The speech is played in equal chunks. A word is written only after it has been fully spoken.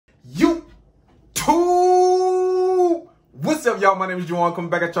What's up, y'all? My name is Juwan,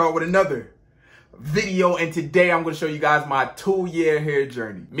 coming back at y'all with another video, and today I'm going to show you guys my 2-year hair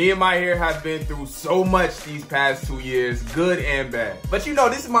journey. Me and my hair have been through so much these past 2 years, good and bad. But you know,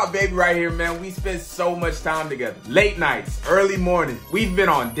 this is my baby right here, man. We spend so much time together. Late nights, early mornings. We've been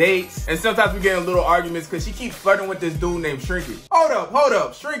on dates, and sometimes we get in little arguments because she keeps flirting with this dude named Shrinkage. Hold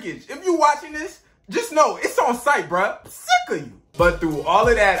up, Shrinkage. If you watching this, just know it's on sight, bruh. I'm sick of you. But through all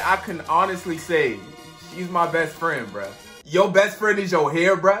of that, I can honestly say she's my best friend, bruh. Your best friend is your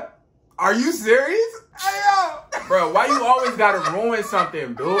hair, bruh? Are you serious? Hey, yo. Bro, why you always gotta ruin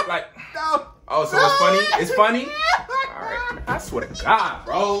something, dude? Like, no. Oh, so it's funny? It's funny? All right. I swear to God,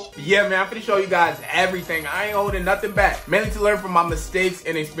 bro. Yeah, man, I'm finna show you guys everything. I ain't holding nothing back. Mainly to learn from my mistakes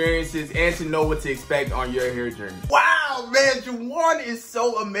and experiences and to know what to expect on your hair journey. Wow, man, Juwan is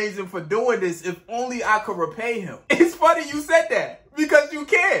so amazing for doing this. If only I could repay him. It's funny you said that. Because you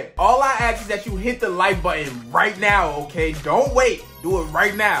can. All I ask is that you hit the like button right now, okay? Don't wait. Do it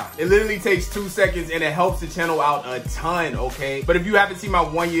right now. It literally takes 2 seconds and it helps the channel out a ton, okay? But if you haven't seen my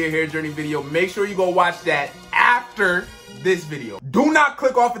 1-year hair journey video, make sure you go watch that after this video. Do not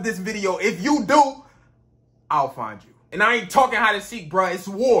click off of this video. If you do, I'll find you. And I ain't talking hide and seek, bruh. It's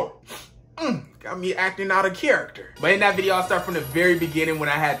war. Got me acting out of character. But in that video, I'll start from the very beginning when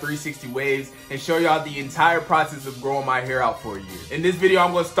I had 360 waves and show y'all the entire process of growing my hair out for a year. In this video,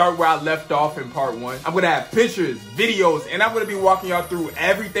 I'm gonna start where I left off in part 1. I'm gonna have pictures, videos, and I'm gonna be walking y'all through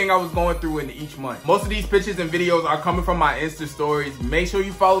everything I was going through in each month. Most of these pictures and videos are coming from my Insta stories. Make sure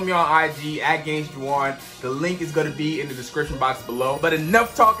you follow me on IG at GamesJuwan. The link is gonna be in the description box below. But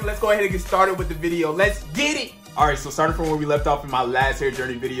enough talking, let's go ahead and get started with the video. Let's get it! Alright, so starting from where we left off in my last hair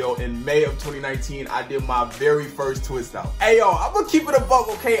journey video, in May of 2019, I did my very first twist out. Hey yo, I'm gonna keep it a buck,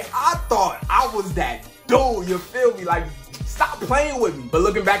 okay? I thought I was that dude, you feel me? Like, stop playing with me. But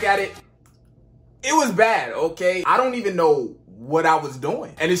looking back at it, it was bad, okay? I don't even know what I was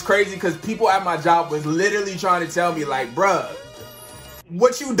doing. And it's crazy because people at my job was literally trying to tell me like, bruh,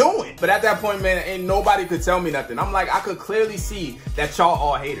 what you doing? But at that point, man, ain't nobody could tell me nothing. I'm like, I could clearly see that y'all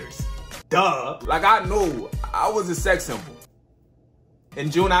all haters. Duh. Like, I knew I was a sex symbol.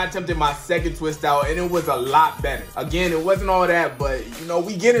 In June, I attempted my second twist out, and it was a lot better. Again, it wasn't all that, but, you know,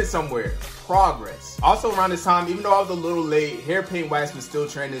 we getting somewhere. Progress. Also around this time, even though I was a little late, hair paint wax was still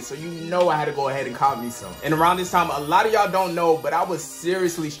trending, so you know I had to go ahead and cop me some. And around this time, a lot of y'all don't know, but I was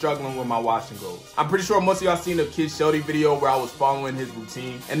seriously struggling with my wash and goes. I'm pretty sure most of y'all seen the Kid Shelty video where I was following his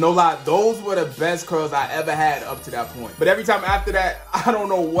routine. And no lie, those were the best curls I ever had up to that point. But every time after that, I don't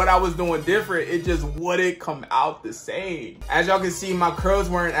know what I was doing different. It just wouldn't come out the same. As y'all can see, my curls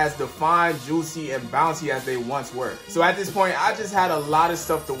weren't as defined, juicy, and bouncy as they once were. So at this point, I just had a lot of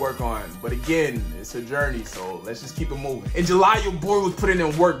stuff to work on. But again, it's a journey, so let's just keep it moving. In July, your boy was putting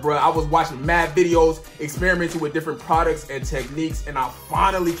in work, bro. I was watching mad videos, experimenting with different products and techniques, and I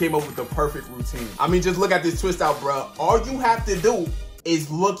finally came up with the perfect routine. I mean, just look at this twist out, bro. All you have to do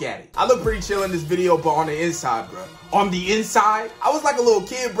is look at it. I look pretty chill in this video, but on the inside, bro. On the inside, I was like a little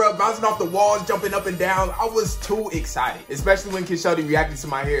kid, bro, bouncing off the walls, jumping up and down. I was too excited, especially when Kid Shelty reacted to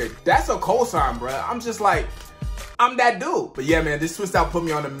my hair. That's a cosign, bro. I'm just like, I'm that dude. But yeah, man, this twist out put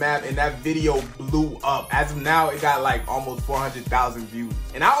me on the map, and that video blew up. As of now, it got like almost 400,000 views.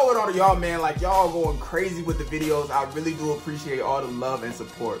 And I owe it all to y'all, man. Like, y'all going crazy with the videos. I really do appreciate all the love and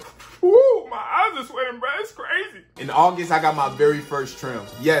support. Woo, my eyes are sweating, bro. It's crazy. In August, I got my very first trim.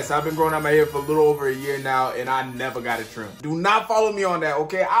 Yes, I've been growing out my hair for a little over a year now, and I never got a trim. Do not follow me on that,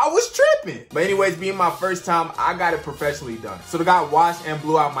 okay? I was tripping. But anyways, being my first time, I got it professionally done. So the guy washed and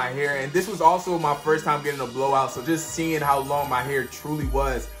blew out my hair, and this was also my first time getting a blowout, so just seeing how long my hair truly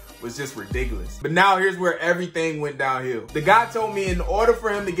was just ridiculous. But now here's where everything went downhill. The guy told me in order for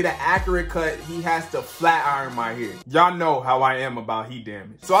him to get an accurate cut, he has to flat iron my hair. Y'all know how I am about heat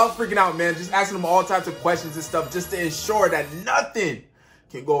damage. So I was freaking out, man, just asking him all types of questions and stuff just to ensure that nothing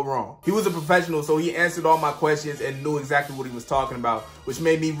can go wrong. He was a professional, so he answered all my questions and knew exactly what he was talking about, which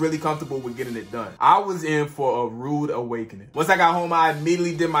made me really comfortable with getting it done. I was in for a rude awakening. Once I got home, I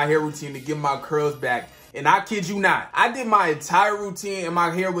immediately did my hair routine to get my curls back. And I kid you not, I did my entire routine and my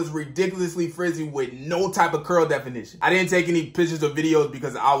hair was ridiculously frizzy with no type of curl definition. I didn't take any pictures or videos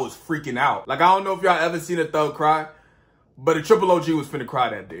because I was freaking out. Like, I don't know if y'all ever seen a thug cry, but a triple OG was finna cry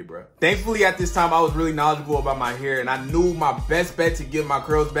that day, bro. Thankfully, at this time, I was really knowledgeable about my hair, and I knew my best bet to get my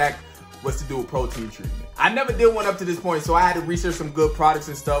curls back was to do a protein treatment. I never did one up to this point, so I had to research some good products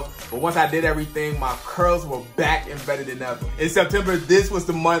and stuff. But once I did everything, my curls were back and better than ever. In September, this was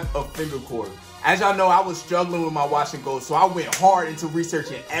the month of finger coils. As y'all know, I was struggling with my wash and go, so I went hard into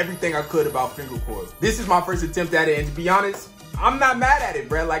researching everything I could about finger coils. This is my first attempt at it, and to be honest, I'm not mad at it,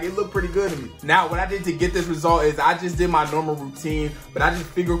 bro. Like, it looked pretty good to me. Now, what I did to get this result is I just did my normal routine, but I just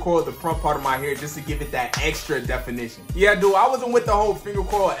finger coiled the front part of my hair just to give it that extra definition. Yeah, dude, I wasn't with the whole finger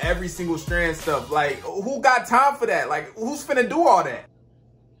coil every single strand stuff. Like, who got time for that? Like, who's finna do all that?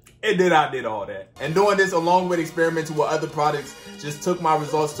 And then I did all that. And doing this along with experimenting with other products just took my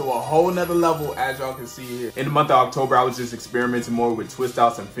results to a whole nother level, as y'all can see here. In the month of October, I was just experimenting more with twist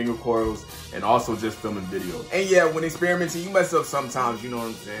outs and finger coils and also just filming videos. And yeah, when experimenting, you mess up sometimes, you know what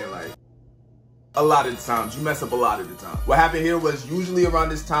I'm saying? Like, a lot of the times, you mess up a lot of the time. What happened here was usually around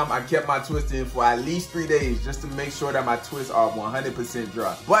this time, I kept my twist in for at least 3 days just to make sure that my twists are 100%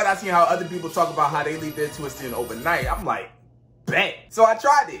 dry. But I seen how other people talk about how they leave their twist in overnight. I'm like, bet. So I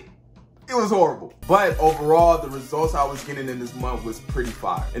tried it. It was horrible. But overall, the results I was getting in this month was pretty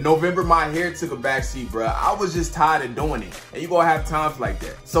fire. In November, my hair took a backseat, bruh. I was just tired of doing it. And you gonna have times like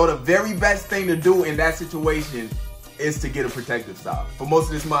that. So the very best thing to do in that situation is to get a protective style. For most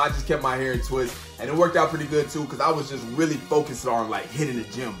of this month, I just kept my hair in twists, and it worked out pretty good too, because I was just really focused on like hitting the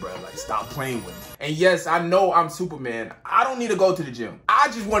gym, bro. Like, stop playing with me. And yes, I know I'm Superman. I don't need to go to the gym. I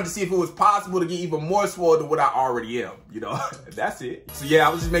just wanted to see if it was possible to get even more swole than what I already am, you know? That's it. So yeah,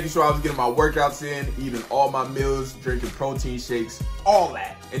 I was just making sure I was getting my workouts in, eating all my meals, drinking protein shakes, all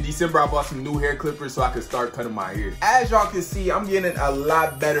that. In December, I bought some new hair clippers so I could start cutting my hair. As y'all can see, I'm getting a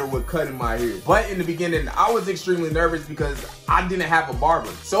lot better with cutting my hair. But in the beginning, I was extremely nervous because I didn't have a barber.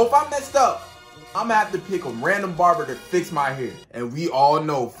 So if I messed up, I'm gonna have to pick a random barber to fix my hair. And we all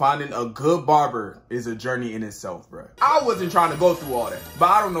know finding a good barber is a journey in itself, bro. I wasn't trying to go through all that. But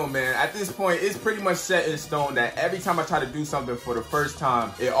I don't know, man. At this point, it's pretty much set in stone that every time I try to do something for the first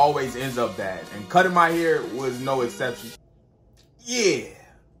time, it always ends up bad. And cutting my hair was no exception. Yeah,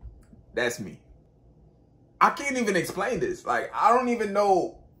 that's me. I can't even explain this. Like, I don't even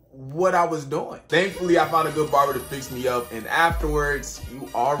know what I was doing. Thankfully, I found a good barber to fix me up, and afterwards, you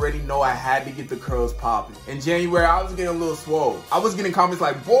already know I had to get the curls popping. In January, I was getting a little swole. I was getting comments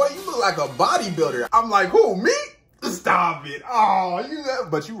like, boy, you look like a bodybuilder. I'm like, who, me? Stop it. Oh,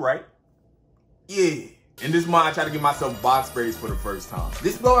 but you right. Yeah. In this month, I tried to give myself box braids for the first time.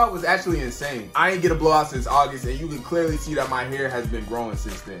 This blowout was actually insane. I ain't get a blowout since August, and you can clearly see that my hair has been growing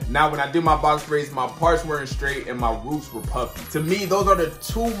since then. Now, when I did my box braids, my parts weren't straight and my roots were puffy. To me, those are the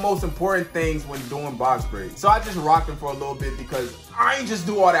two most important things when doing box braids. So I just rocked them for a little bit because I ain't just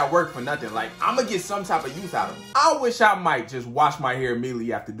do all that work for nothing. Like, I'm gonna get some type of use out of them. I wish I might just wash my hair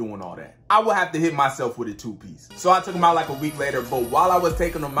immediately after doing all that. I would have to hit myself with a 2-piece. So I took them out like a week later, but while I was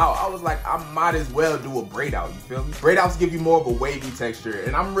taking them out, I was like, I might as well do a braid out, you feel me? Braid outs give you more of a wavy texture,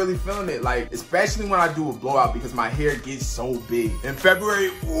 and I'm really feeling it, like, especially when I do a blowout because my hair gets so big. In February,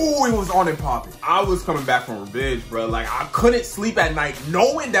 ooh, it was on and popping. I was coming back from revenge, bro. Like, I couldn't sleep at night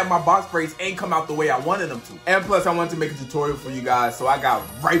knowing that my box braids ain't come out the way I wanted them to. And plus, I wanted to make a tutorial for you guys, so I got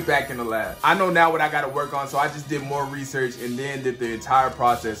right back in the lab. I know now what I gotta work on, so I just did more research and then did the entire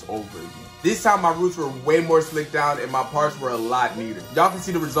process over again. This time my roots were way more slicked down and my parts were a lot neater. Y'all can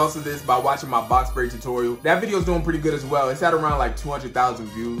see the results of this by watching my box braid tutorial. That video is doing pretty good as well. It's at around like 200,000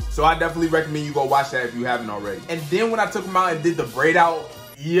 views. So I definitely recommend you go watch that if you haven't already. And then when I took them out and did the braid out,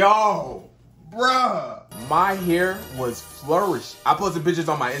 yo, bruh, my hair was flourished. I posted pictures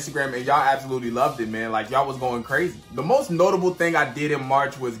on my Instagram and y'all absolutely loved it, man. Like, y'all was going crazy. The most notable thing I did in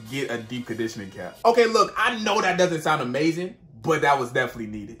March was get a deep conditioning cap. Okay, look, I know that doesn't sound amazing, but that was definitely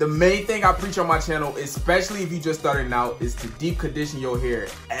needed. The main thing I preach on my channel, especially if you just starting out, is to deep condition your hair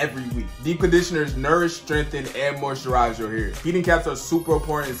every week. Deep conditioners nourish, strengthen, and moisturize your hair. Heating caps are super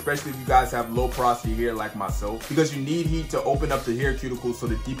important, especially if you guys have low porosity hair like myself, because you need heat to open up the hair cuticles so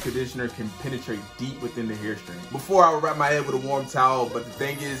the deep conditioner can penetrate deep within the hair string. Before, I would wrap my head with a warm towel, but the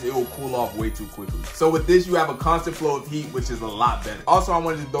thing is, it will cool off way too quickly. So with this, you have a constant flow of heat, which is a lot better. Also, I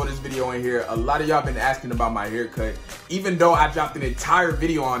wanted to throw this video in here. A lot of y'all been asking about my haircut, even though I dropped an entire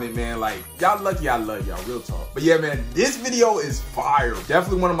video on it, man. Like, y'all lucky I love y'all, real talk. But yeah, man, this video is fire.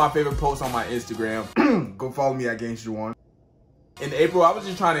 Definitely one of my favorite posts on my Instagram. Go follow me at Juwan. In April, I was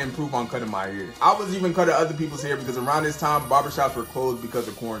just trying to improve on cutting my hair. I was even cutting other people's hair because around this time, barbershops were closed because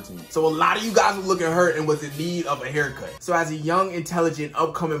of quarantine. So a lot of you guys were looking hurt and was in need of a haircut. So as a young, intelligent,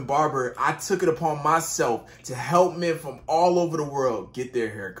 upcoming barber, I took it upon myself to help men from all over the world get their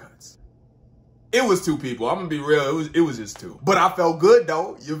haircuts. It was 2 people. I'm gonna be real. It was just 2. But I felt good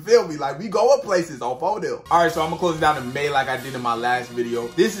though. You feel me? Like we go up places on photo. All right, so I'm gonna close it down in May like I did in my last video.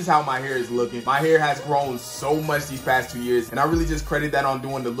 This is how my hair is looking. My hair has grown so much these past 2 years, and I really just credit that on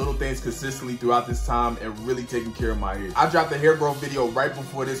doing the little things consistently throughout this time and really taking care of my hair. I dropped the hair growth video right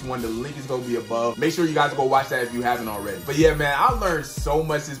before this one. The link is gonna be above. Make sure you guys go watch that if you haven't already. But yeah, man, I learned so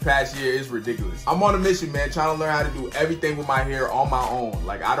much this past year. It's ridiculous. I'm on a mission, man, trying to learn how to do everything with my hair on my own.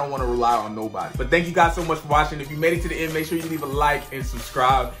 Like, I don't want to rely on nobody. But thank you guys so much for watching. If you made it to the end, make sure you leave a like and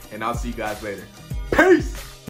subscribe, and I'll see you guys later. Peace!